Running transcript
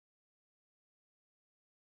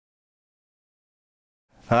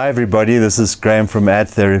Hi everybody, this is Graham from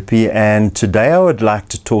AdTherapy, and today I would like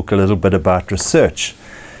to talk a little bit about research,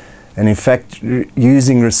 and in fact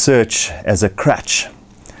using research as a crutch.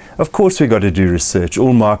 Of course we've got to do research.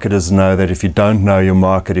 All marketers know that if you don't know your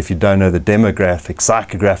market, if you don't know the demographics,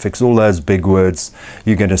 psychographics, all those big words,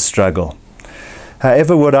 you're going to struggle.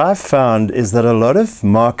 However, what I've found is that a lot of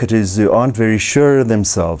marketers who aren't very sure of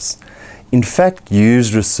themselves, in fact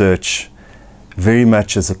use research very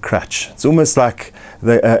much as a crutch. It's almost like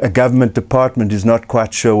a government department is not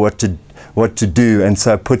quite sure what to do, and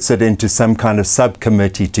so puts it into some kind of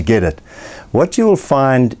subcommittee to get it. What you will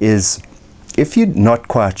find is, if you're not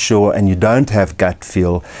quite sure and you don't have gut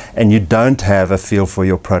feel and you don't have a feel for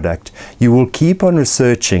your product, you will keep on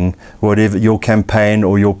researching whatever your campaign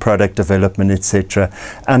or your product development, etc.,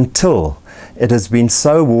 until it has been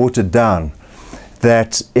so watered down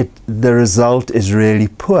that the result is really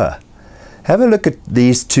poor. Have a look at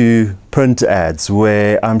these two print ads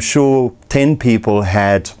where I'm sure 10 people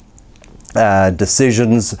had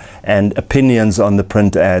decisions and opinions on the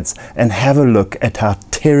print ads, and have a look at how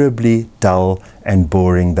terribly dull and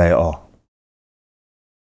boring they are.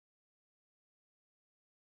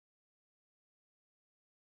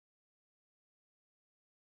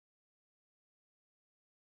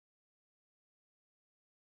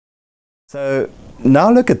 So now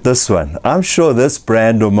look at this one. I'm sure this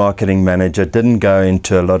brand or marketing manager didn't go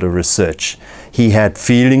into a lot of research. He had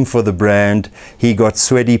feeling for the brand, he got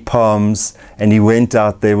sweaty palms, and he went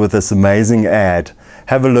out there with this amazing ad.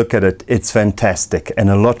 Have a look at it. It's fantastic and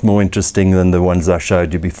a lot more interesting than the ones I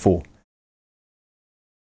showed you before.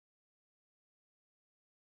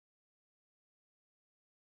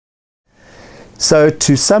 So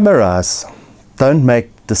to summarize, don't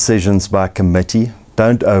make decisions by committee.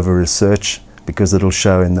 Don't over-research, because it'll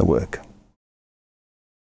show in the work.